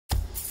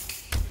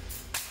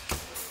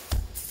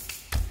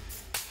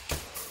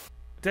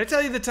Did I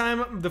tell you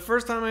the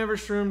first time I ever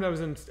shroomed? I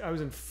was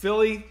in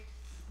Philly,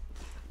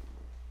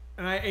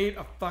 and I ate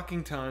a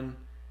fucking ton,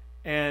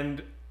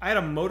 and I had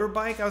a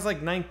motorbike. I was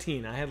like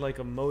 19. I had like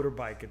a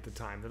motorbike at the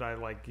time that I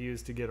like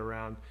used to get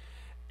around,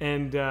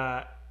 and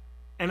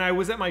I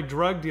was at my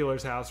drug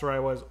dealer's house where I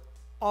was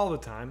all the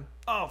time.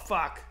 Oh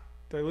fuck!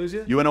 Did I lose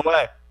you? You went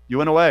away. You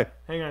went away.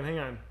 Hang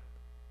on.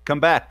 Come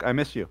back. I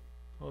miss you.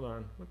 Hold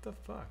on. What the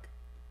fuck?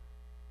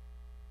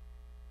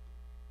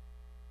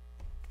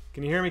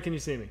 Can you hear me? Can you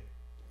see me?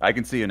 I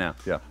can see you now.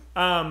 Yeah.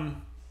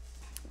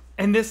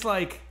 And this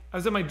like I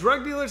was at my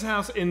drug dealer's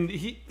house, and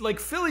he like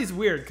Philly's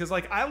weird because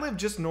like I lived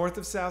just north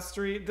of South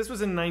Street. This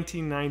was in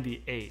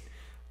 1998.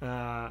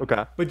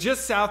 Okay. But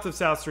just south of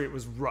South Street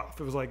was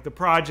rough. It was like the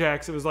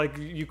projects. It was like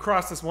you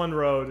cross this one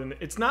road, and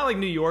it's not like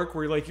New York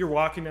where you're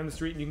walking down the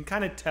street and you can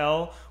kind of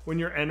tell when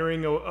you're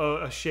entering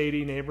a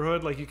shady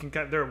neighborhood. Like you can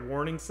there are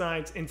warning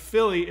signs. In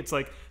Philly, it's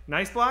like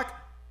nice block,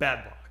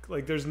 bad block.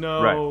 Like there's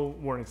no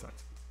warning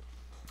signs.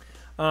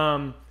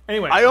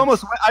 Anyway, I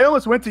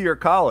almost went to your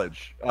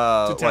college.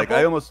 To Temple? Like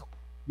I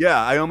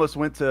almost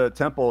went to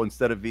Temple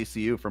instead of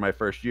VCU for my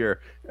first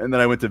year, and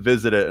then I went to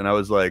visit it, and I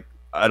was like,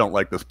 I don't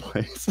like this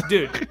place.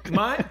 Dude,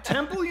 my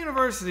Temple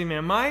University,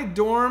 man, my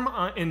dorm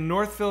in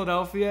North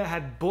Philadelphia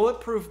had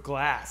bulletproof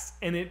glass,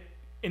 and it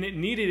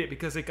needed it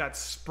because it got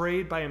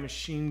sprayed by a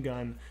machine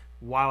gun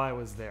while I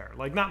was there.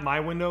 Like not my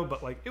window,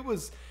 but like it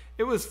was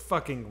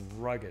fucking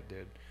rugged,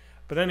 dude.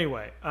 But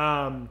anyway,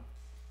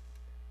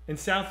 in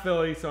South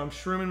Philly, so I'm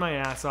shrooming my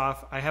ass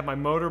off. I have my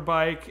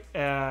motorbike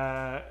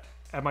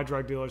at my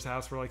drug dealer's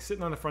house. We're like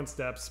sitting on the front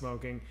steps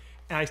smoking,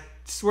 and I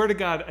swear to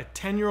God, a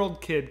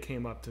 10-year-old kid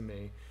came up to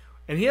me.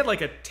 And he had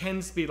like a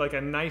 10-speed, like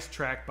a nice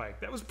track bike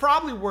that was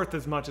probably worth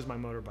as much as my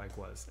motorbike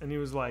was. And he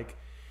was like,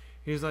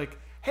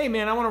 hey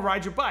man, I want to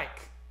ride your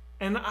bike.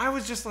 And I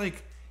was just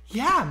like,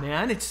 yeah,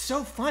 man, it's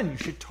so fun. You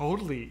should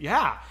totally,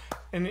 yeah.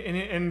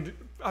 And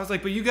I was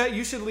like, but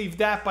you should leave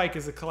that bike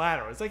as a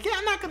collateral. It's like, yeah,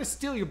 I'm not going to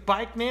steal your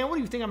bike, man. What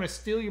do you think? I'm going to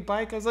steal your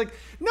bike? I was like,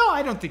 no,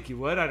 I don't think you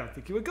would.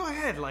 Go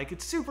ahead. Like,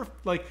 it's super,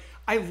 like,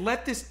 I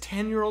let this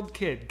 10-year-old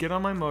kid get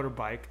on my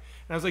motorbike.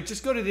 And I was like,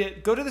 just go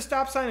to the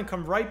stop sign and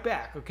come right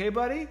back. Okay,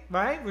 buddy?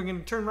 Right? We're going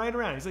to turn right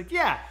around. He's like,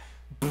 yeah.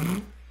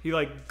 He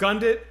like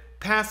gunned it,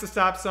 passed the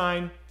stop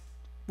sign,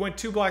 went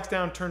 2 blocks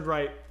down, turned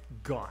right,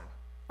 gone.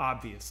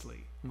 Obviously.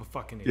 I'm a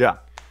fucking idiot.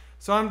 Yeah.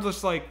 So I'm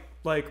just like,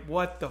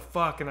 what the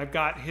fuck? And I've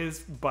got his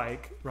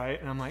bike, right?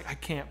 And I'm like, I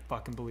can't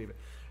fucking believe it.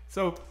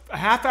 So a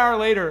half hour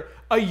later,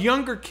 a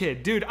younger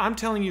kid, dude, I'm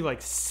telling you,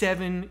 like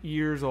 7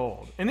 years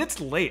old. And it's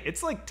late.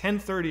 It's like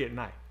 10:30 at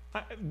night.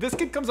 This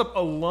kid comes up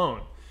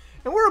alone.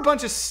 And we're a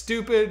bunch of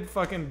stupid,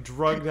 fucking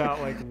drugged out,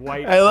 like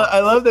white. I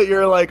love that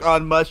you're like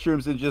on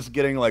mushrooms and just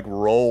getting like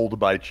rolled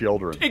by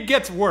children. It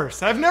gets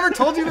worse. I've never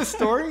told you this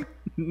story.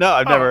 No,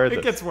 I've never heard this.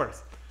 It gets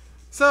worse.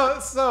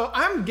 So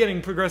I'm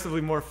getting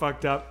progressively more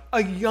fucked up.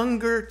 A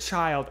younger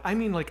child, I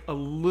mean like a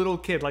little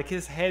kid, like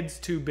his head's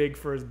too big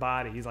for his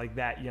body. He's like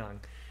that young.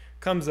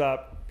 Comes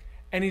up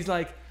and he's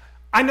like,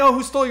 I know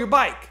who stole your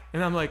bike.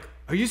 And I'm like,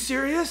 are you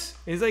serious?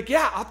 And he's like,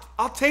 yeah,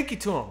 I'll take you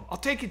to him. I'll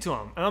take you to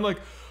him. And I'm like,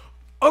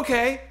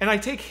 okay. And I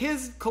take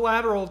his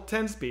collateral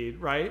 10-speed,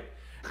 right?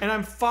 And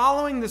I'm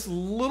following this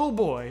little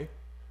boy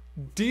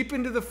deep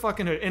into the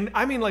fucking hood. And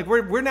I mean, like,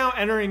 we're now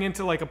entering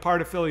into like a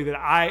part of Philly that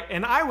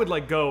I would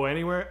like go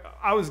anywhere.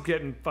 I was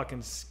getting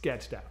fucking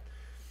sketched out.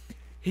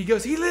 He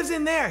goes, he lives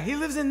in there. He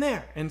lives in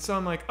there. And so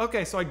I'm like,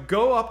 okay. So I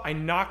go up, I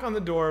knock on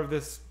the door of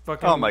this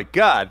fucking Oh my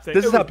God. thing.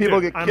 This is how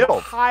people get I'm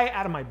killed. high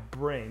out of my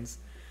brains.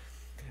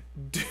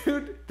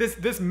 Dude,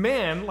 this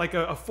man, like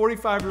a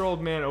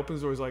 45-year-old man, opens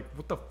the door. He's like,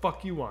 what the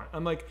fuck you want?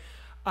 I'm like,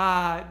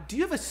 do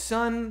you have a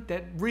son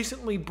that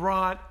recently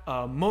brought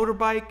a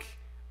motorbike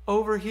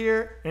over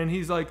here? And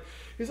he's like,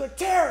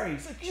 Terry,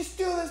 he's like, you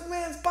steal this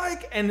man's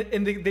bike. And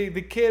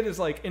the kid is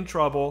like in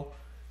trouble.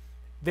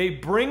 They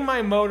bring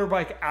my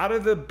motorbike out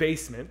of the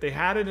basement. They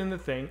had it in the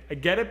thing. I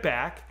get it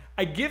back.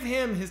 I give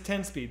him his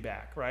 10-speed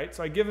back, right?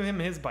 So I give him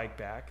his bike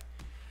back.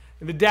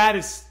 And the dad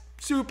is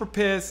super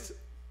pissed.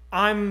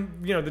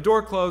 The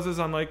door closes.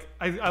 I'm like,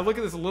 I look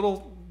at this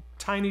little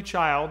tiny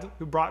child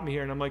who brought me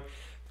here, and I'm like,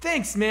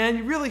 thanks, man.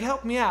 You really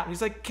helped me out. And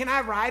he's like, can I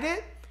ride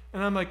it?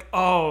 And I'm like,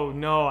 oh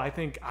no, I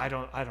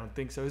don't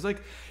think so. He's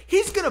like,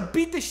 he's gonna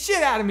beat the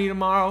shit out of me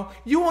tomorrow.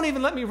 You won't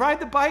even let me ride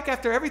the bike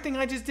after everything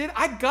I just did.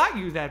 I got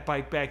you that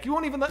bike back. You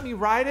won't even let me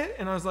ride it.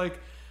 And I was like,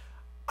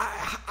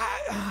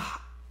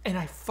 and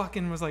I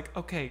fucking was like,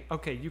 okay,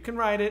 you can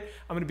ride it.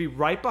 I'm gonna be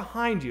right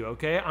behind you,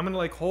 okay? I'm gonna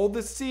like hold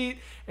the seat,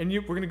 and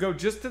we're gonna go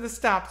just to the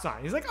stop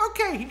sign. He's like,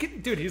 okay,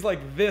 dude, he's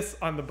like this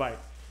on the bike.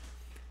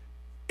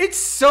 It's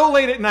so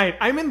late at night.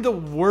 I'm in the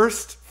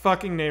worst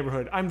fucking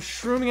neighborhood. I'm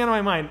shrooming out of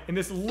my mind, and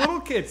this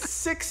little kid,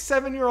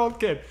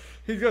 6-7-year-old kid,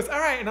 he goes, all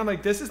right, and I'm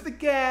like, this is the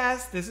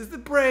gas, this is the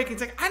brake. He's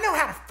like, I know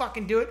how to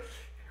fucking do it.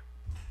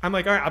 I'm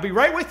like, all right, I'll be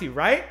right with you,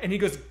 right? And he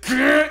goes,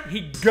 grr,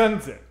 he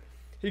guns it.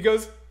 He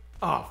goes,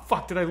 oh,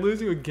 fuck, did I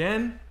lose you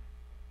again?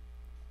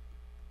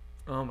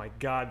 Oh, my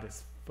God,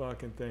 this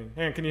fucking thing.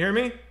 Hang on, can you hear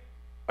me?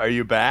 Are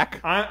you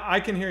back? I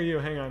can hear you.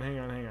 Hang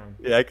on.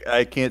 Yeah,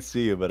 I can't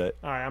see you, but All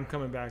right, I'm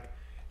coming back.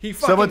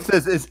 Someone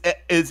says,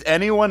 "Is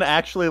anyone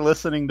actually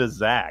listening to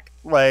Zach?"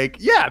 Like,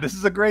 yeah, this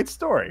is a great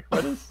story.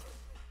 What is?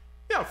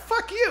 Yeah,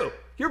 fuck you.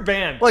 You're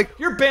banned. Like,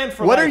 you're banned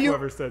for what life. are you?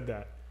 Whoever said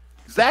that?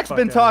 Zach's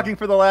been talking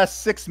for the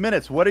last 6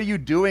 minutes. What are you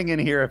doing in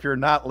here if you're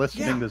not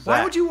listening to Zach?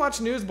 Why would you watch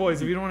Newsboyz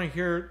if you don't want to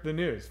hear the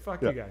news?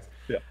 Fuck you guys.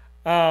 Yeah.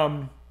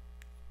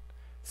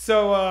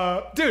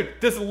 So, dude,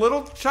 this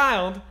little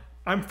child,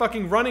 I'm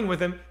fucking running with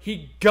him.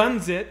 He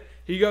guns it.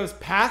 He goes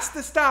past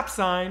the stop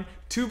sign,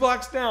 2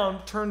 blocks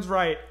down, turns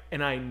right,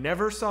 and I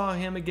never saw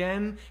him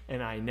again,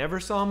 and I never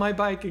saw my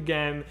bike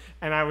again,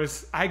 and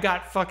I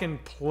got fucking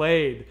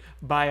played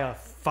by a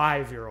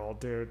 5-year-old,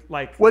 dude.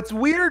 Like, what's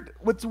weird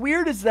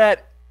is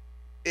that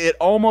it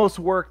almost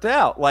worked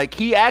out. Like,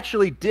 he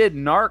actually did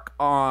narc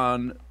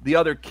on the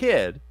other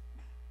kid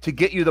to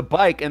get you the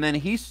bike, and then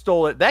he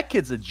stole it. That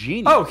kid's a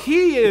genius. Oh,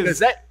 he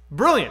is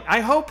brilliant.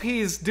 I hope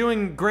he's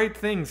doing great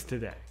things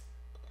today.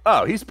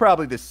 Oh, he's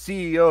probably the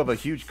CEO of a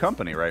huge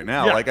company right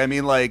now. Yeah. Like, I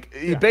mean, like,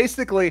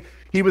 basically,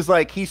 he was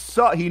like, he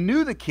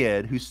knew the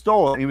kid who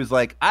stole it. And he was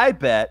like, I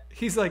bet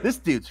he's like, this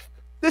dude's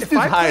if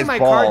high I play as my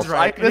balls. cards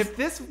right, and if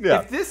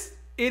this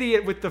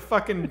idiot with the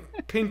fucking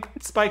pink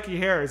spiky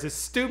hair is as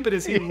stupid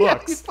as he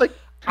looks, he's like,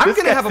 I'm this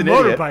gonna guy's have a an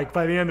idiot. motorbike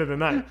by the end of the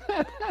night.